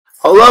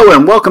Hello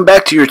and welcome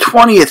back to your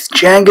 20th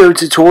Django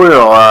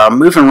tutorial.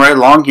 Moving right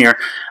along here.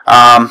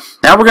 Now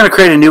we're going to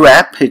create a new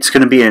app. It's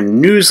going to be a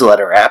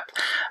newsletter app.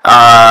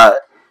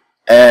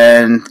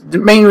 And the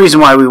main reason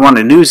why we want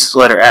a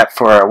newsletter app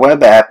for our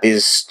web app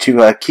is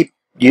to keep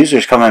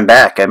users coming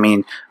back. I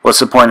mean, what's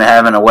the point of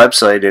having a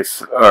website,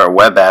 or a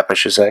web app I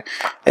should say,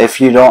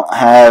 if you don't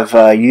have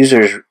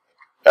users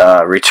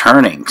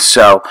returning?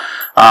 So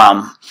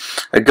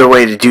a good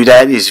way to do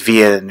that is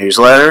via the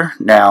newsletter.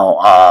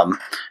 Now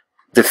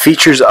the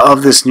features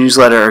of this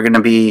newsletter are going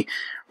to be: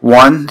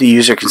 1, the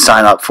user can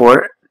sign up for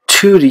it;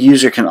 2, the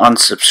user can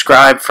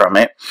unsubscribe from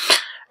it;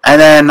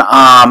 and then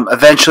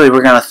eventually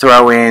we're going to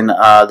throw in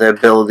the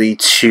ability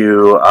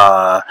to,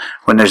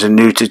 when there's a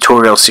new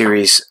tutorial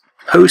series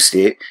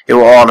posted, it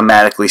will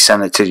automatically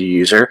send it to the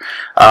user.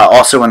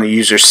 Also, when the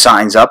user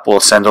signs up,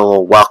 we'll send a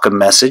little welcome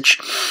message,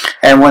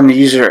 and when the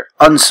user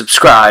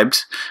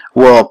unsubscribes,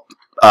 we'll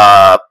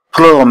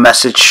put a little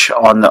message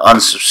on the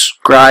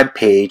unsubscribe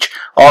page.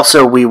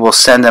 Also, we will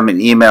send them an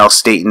email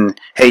stating,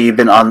 hey, you've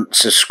been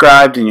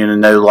unsubscribed and you'll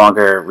no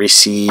longer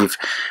receive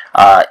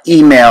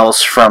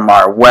emails from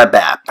our web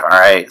app.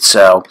 Alright,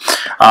 so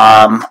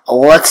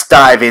let's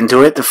dive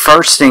into it. The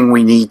first thing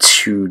we need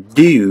to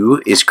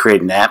do is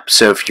create an app.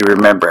 So if you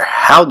remember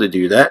how to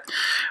do that,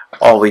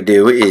 all we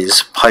do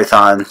is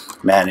python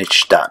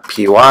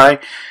manage.py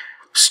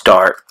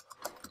start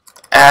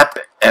app,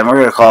 and we're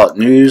going to call it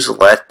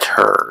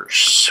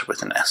newsletters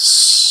with an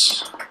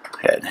S. Go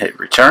ahead and hit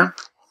return.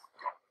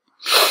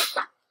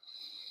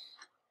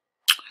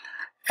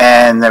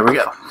 And there we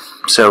go.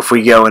 So if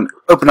we go and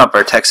open up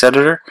our text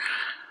editor,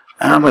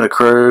 I'm going to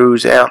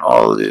close out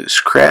all of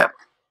this crap.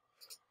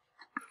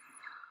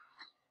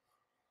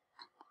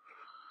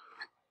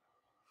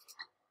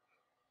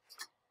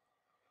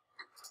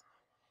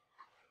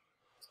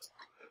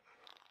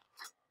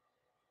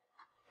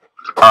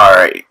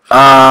 Alright,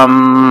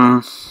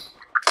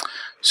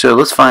 so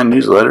let's find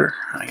newsletter.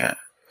 I got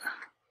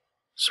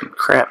some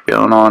crap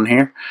going on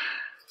here.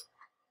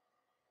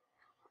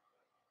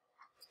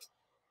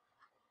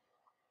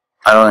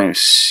 I don't even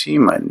see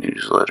my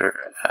newsletter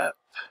app.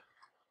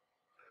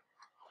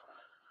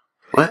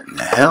 What in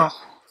the hell?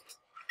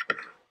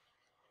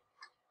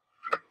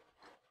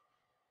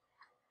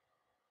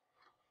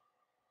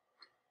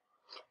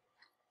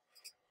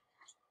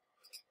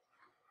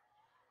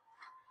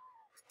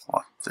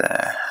 What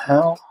the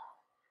hell?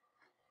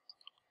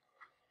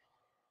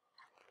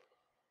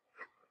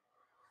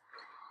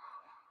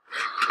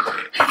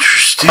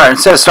 Interesting. Alright,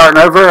 instead of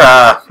starting over,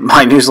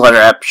 my newsletter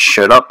app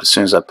showed up as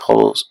soon as I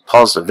paused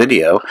the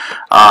video.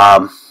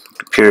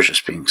 Computer's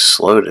just being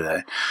slow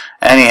today.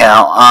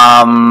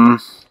 Anyhow,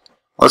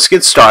 let's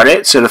get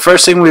started. So the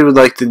first thing we would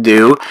like to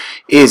do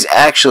is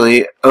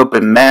actually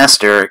open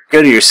master,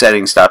 go to your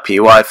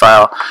settings.py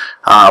file.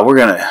 We're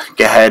going to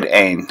go ahead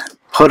and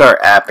put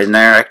our app in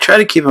there. I try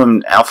to keep them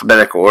in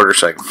alphabetical order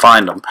so I can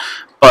find them,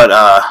 but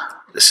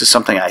this is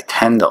something I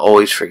tend to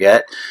always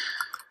forget.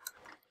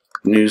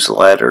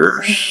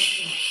 Newsletters.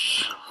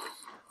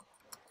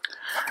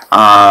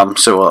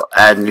 So we'll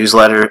add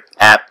newsletter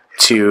app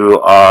to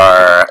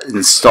our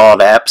installed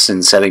apps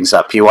in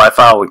settings.py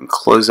file. We can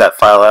close that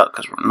file out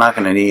because we're not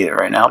going to need it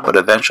right now, but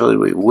eventually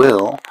we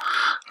will.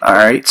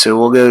 Alright, so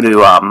we'll go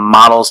to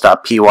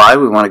models.py.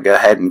 We want to go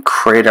ahead and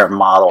create our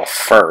model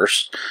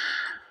first.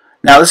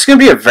 Now this is going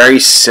to be a very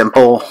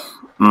simple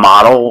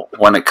model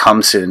when it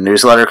comes to the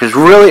newsletter, because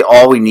really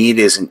all we need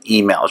is an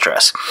email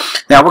address.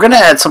 Now we're going to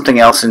add something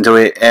else into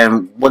it,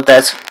 and we're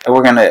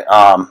going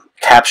to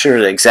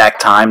capture the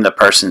exact time the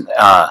person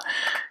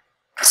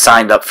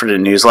signed up for the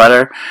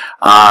newsletter.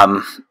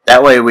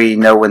 That way we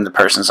know when the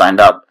person signed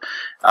up.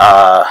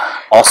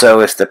 Also,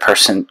 if the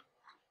person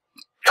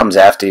comes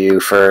after you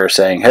for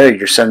saying, hey,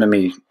 you're sending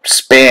me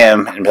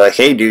spam, and be like,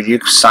 hey dude, you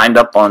signed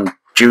up on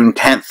June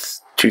 10th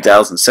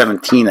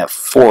 2017 at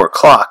 4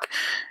 o'clock,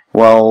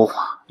 well,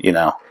 you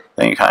know,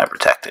 then you kind of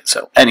protect it.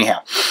 So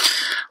anyhow,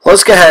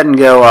 let's go ahead and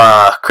go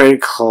create a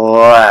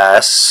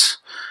class.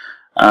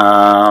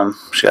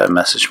 Just got a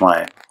message,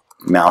 my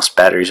mouse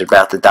battery's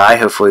about to die.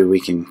 Hopefully we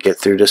can get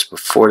through this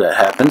before that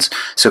happens.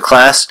 So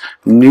class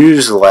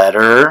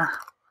newsletter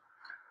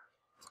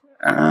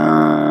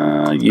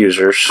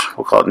users,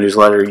 we'll call it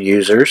newsletter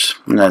users,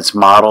 and that's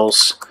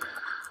models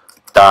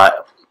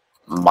dot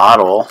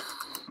model.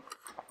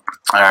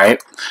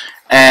 Alright,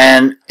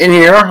 and in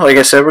here, like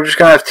I said, we're just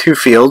going to have 2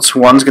 fields.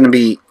 One's going to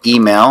be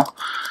email,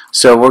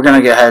 so we're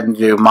going to go ahead and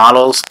do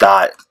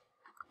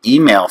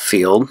models.email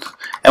field.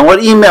 And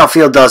what email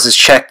field does is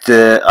check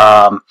the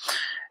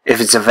if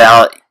it's a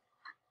valid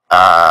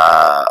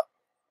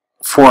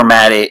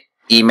formatted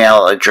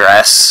email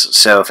address.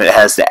 So if it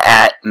has the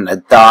at and the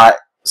dot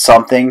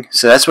something,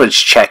 so that's what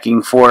it's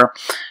checking for.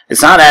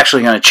 It's not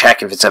actually going to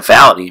check if it's a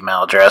valid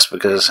email address,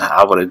 because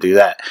how would it do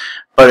that?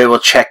 But it will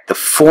check the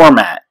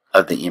format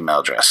of the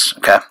email address.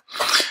 Okay,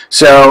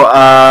 so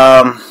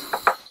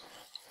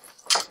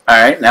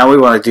alright, now we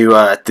want to do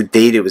the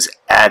date it was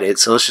added,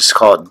 so let's just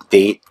call it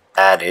date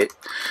added,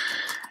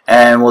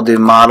 and we'll do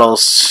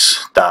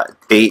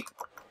models.date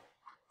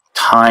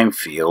time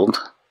field,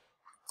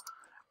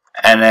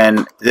 and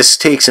then this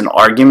takes an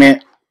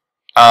argument.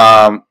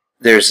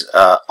 There's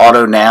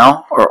auto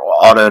now or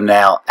auto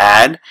now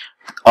add.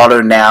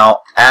 Auto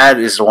now add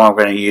is the one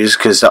we're going to use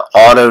because the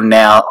auto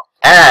now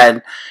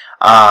add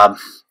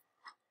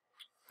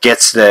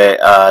gets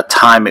the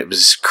time it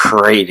was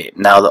created.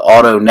 Now the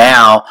auto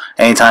now,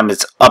 anytime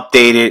it's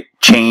updated,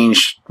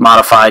 changed,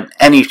 modified,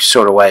 any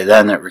sort of way,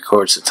 then it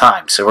records the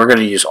time. So we're going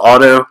to use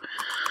auto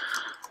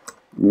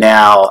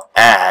now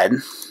add.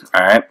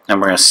 Alright, and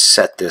we're going to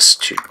set this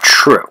to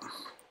true.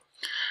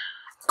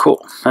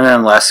 Cool. And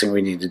then the last thing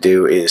we need to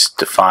do is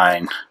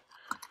define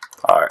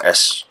our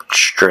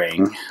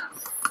string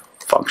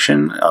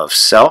function of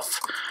self,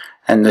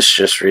 and this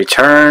just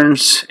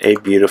returns a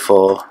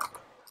beautiful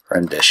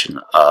rendition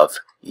of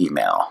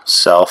email,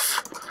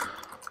 self.email.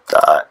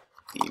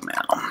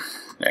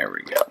 There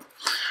we go.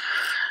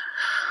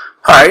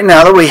 Alright,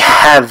 now that we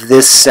have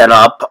this set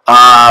up,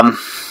 the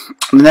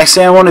next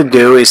thing I want to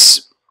do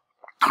is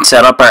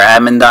set up our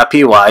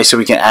admin.py so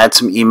we can add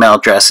some email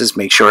addresses,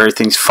 make sure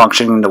everything's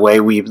functioning the way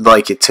we'd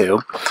like it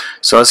to.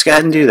 So let's go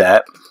ahead and do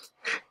that.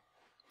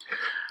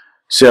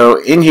 So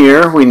in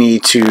here we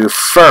need to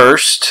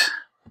first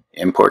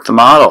import the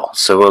model.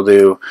 So we'll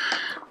do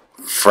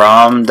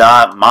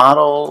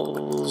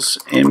from.models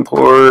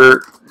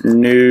import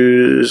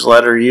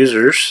newsletter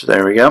users.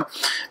 There we go.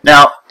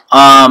 Now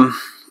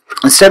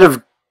instead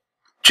of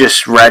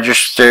just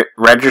registering,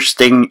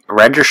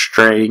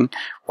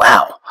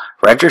 wow,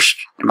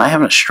 am I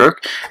having a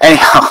stroke?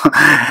 Anyhow,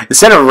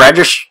 instead of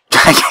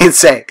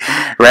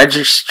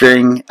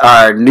registering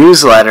our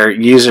newsletter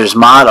users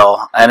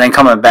model and then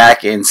coming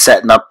back and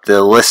setting up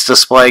the list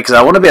display, because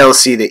I want to be able to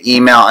see the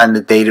email and the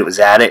date it was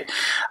added,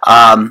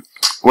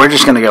 we're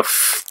just going to go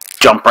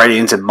jump right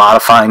into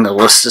modifying the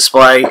list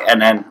display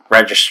and then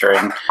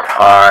registering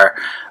our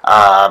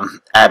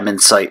admin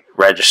site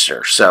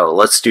register. So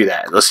let's do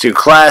that. Let's do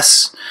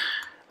class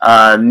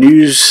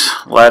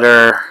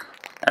newsletter,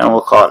 and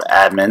we'll call it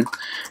admin,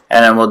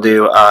 and then we'll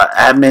do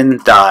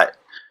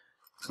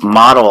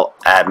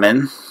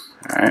admin.modeladmin.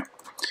 Alright.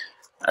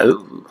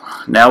 Oh,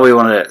 now we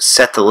want to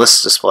set the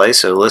list display,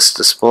 so list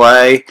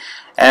display,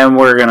 and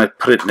we're going to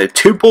put it in a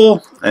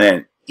tuple, and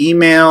then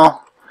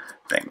email,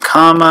 then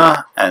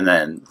comma, and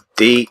then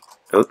date.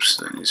 Oops,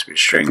 there needs to be a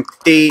string.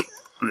 Date,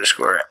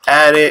 underscore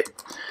add it,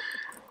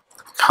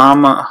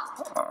 comma,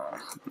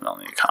 don't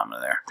need a comma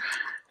there,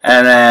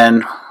 and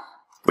then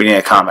we need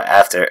a comma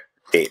after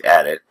date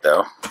added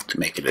though to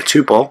make it a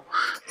tuple.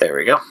 There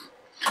we go.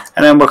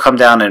 And then we'll come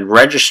down and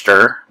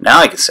register. Now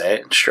I can say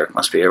it. Stroke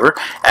must be over.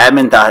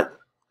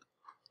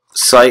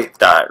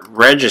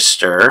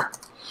 Admin.site.register,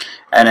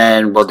 and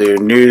then we'll do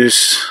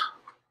newsletter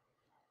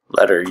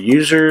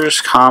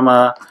users,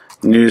 comma,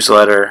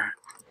 newsletter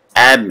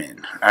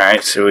admin.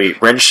 Alright, so we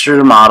register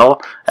the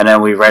model, and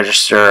then we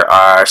register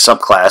our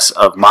subclass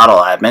of model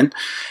admin,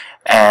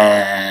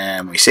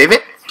 and we save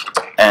it,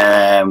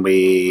 and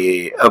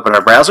we open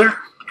our browser,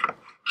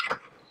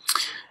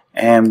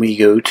 and we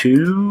go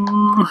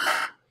to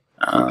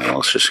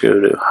let's just go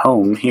to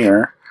home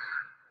here,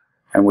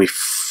 and we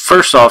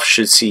first off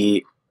should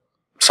see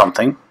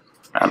something.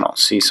 I don't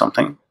see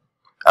something.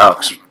 Oh,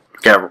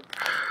 got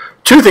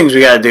two things we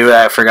got to do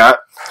that I forgot.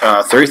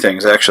 Three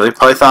things actually.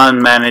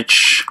 Python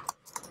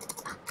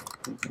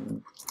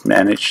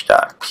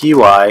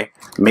manage.py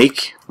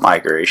make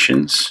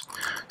migrations.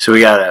 So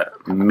we gotta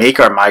make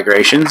our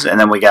migrations, and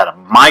then we gotta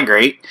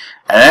migrate,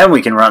 and then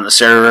we can run the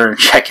server and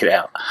check it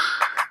out.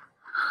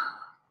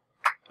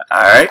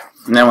 Alright,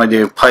 and then we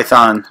do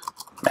Python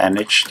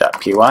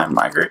manage.py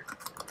migrate.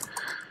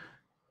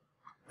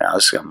 Now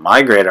this is gonna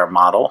migrate our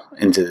model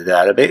into the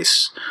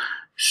database.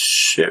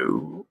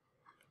 So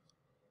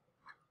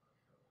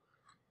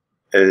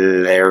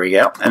there we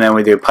go. And then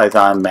we do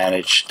Python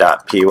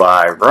manage.py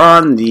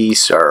run the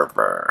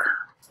server.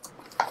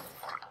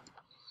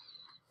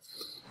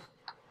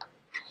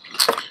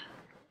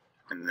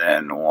 And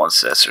then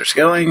once that starts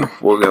going,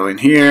 we'll go in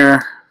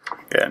here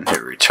and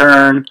hit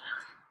return.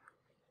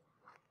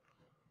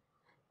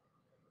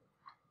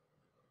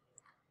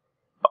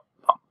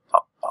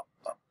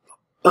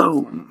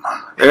 Boom.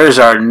 There's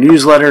our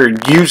newsletter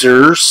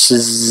users.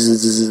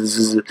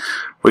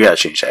 We gotta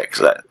change that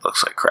because that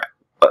looks like crap,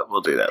 but we'll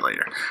do that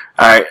later.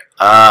 Alright,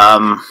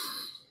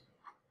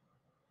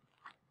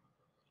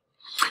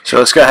 so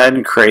let's go ahead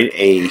and create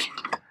a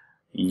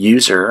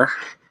user,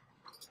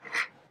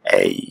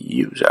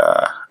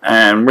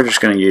 and we're just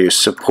going to use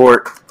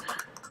support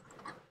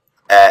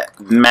at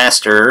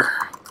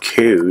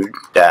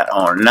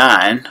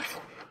mastercode.09.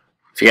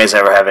 If you guys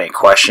ever have any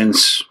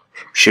questions,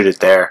 shoot it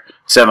there.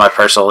 Send my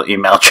personal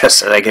email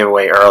address that I gave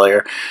away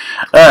earlier.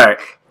 Alright,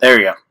 there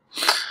we go.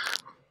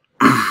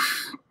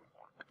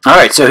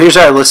 Alright, so here's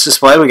our list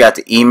display. We got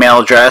the email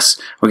address.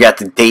 We got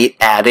the date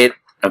added.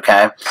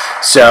 Okay,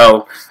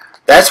 so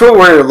that's what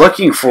we're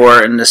looking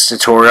for in this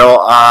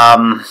tutorial.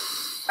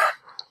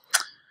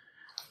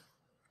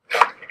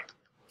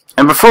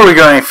 And before we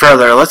go any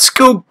further, let's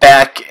go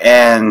back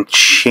and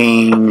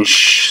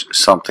change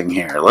something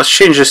here. Let's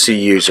change this to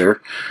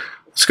user.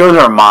 Let's go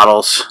to our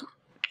models,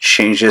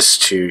 change this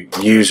to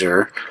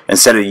user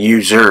instead of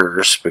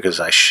users, because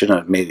I shouldn't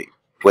have made it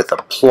with a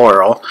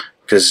plural,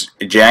 because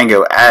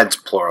Django adds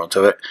plural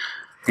to it.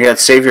 You got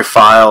to save your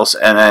files,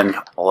 and then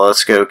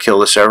let's go kill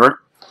the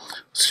server.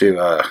 Let's do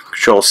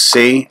Control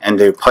C and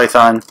do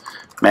Python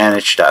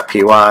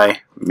manage.py,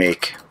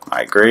 make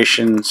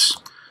migrations.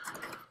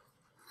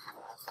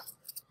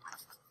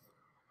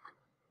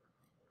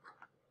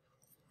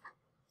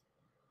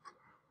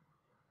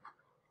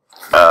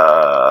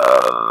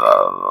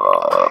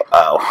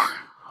 Oh,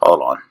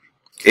 hold on.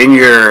 In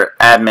your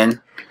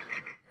admin,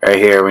 right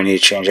here, we need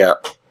to change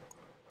out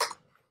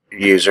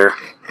user.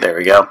 There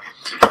we go.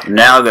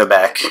 Now go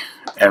back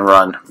and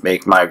run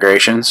make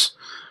migrations.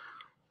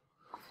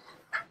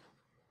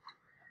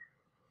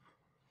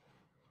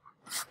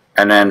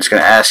 And then it's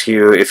going to ask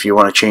you if you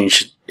want to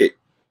change it.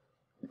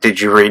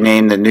 Did you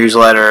rename the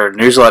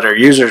newsletter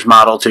users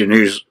model to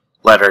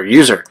newsletter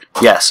user?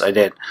 Yes, I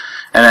did.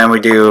 And then we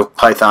do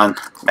Python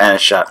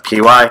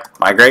manage.py,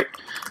 migrate.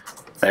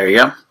 There you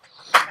go.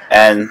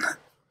 And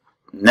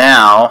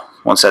now,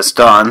 once that's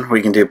done,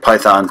 we can do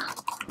Python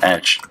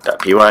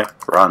manage.py,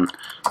 run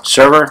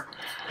server.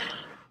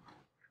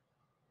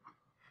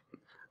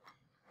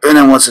 And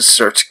then once it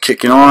starts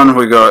kicking on,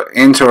 we go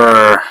into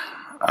our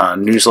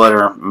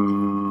newsletter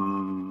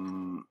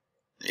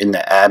in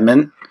the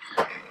admin.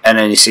 And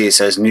then you see it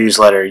says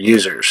newsletter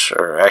users,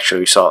 or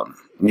actually we saw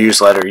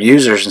newsletter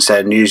users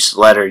instead of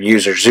newsletter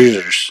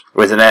users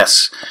with an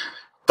S,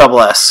 double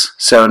S.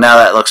 So now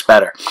that looks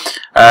better.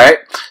 Alright,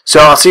 so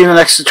I'll see you in the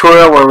next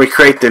tutorial where we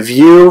create the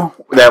view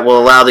that will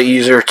allow the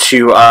user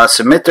to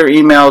submit their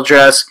email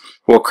address.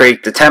 We'll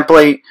create the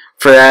template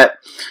for that,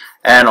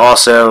 and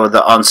also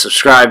the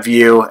unsubscribe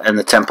view and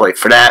the template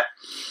for that.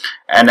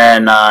 And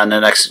then in the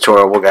next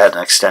tutorial we'll go ahead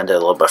and extend it a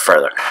little bit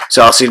further.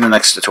 So I'll see you in the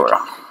next tutorial.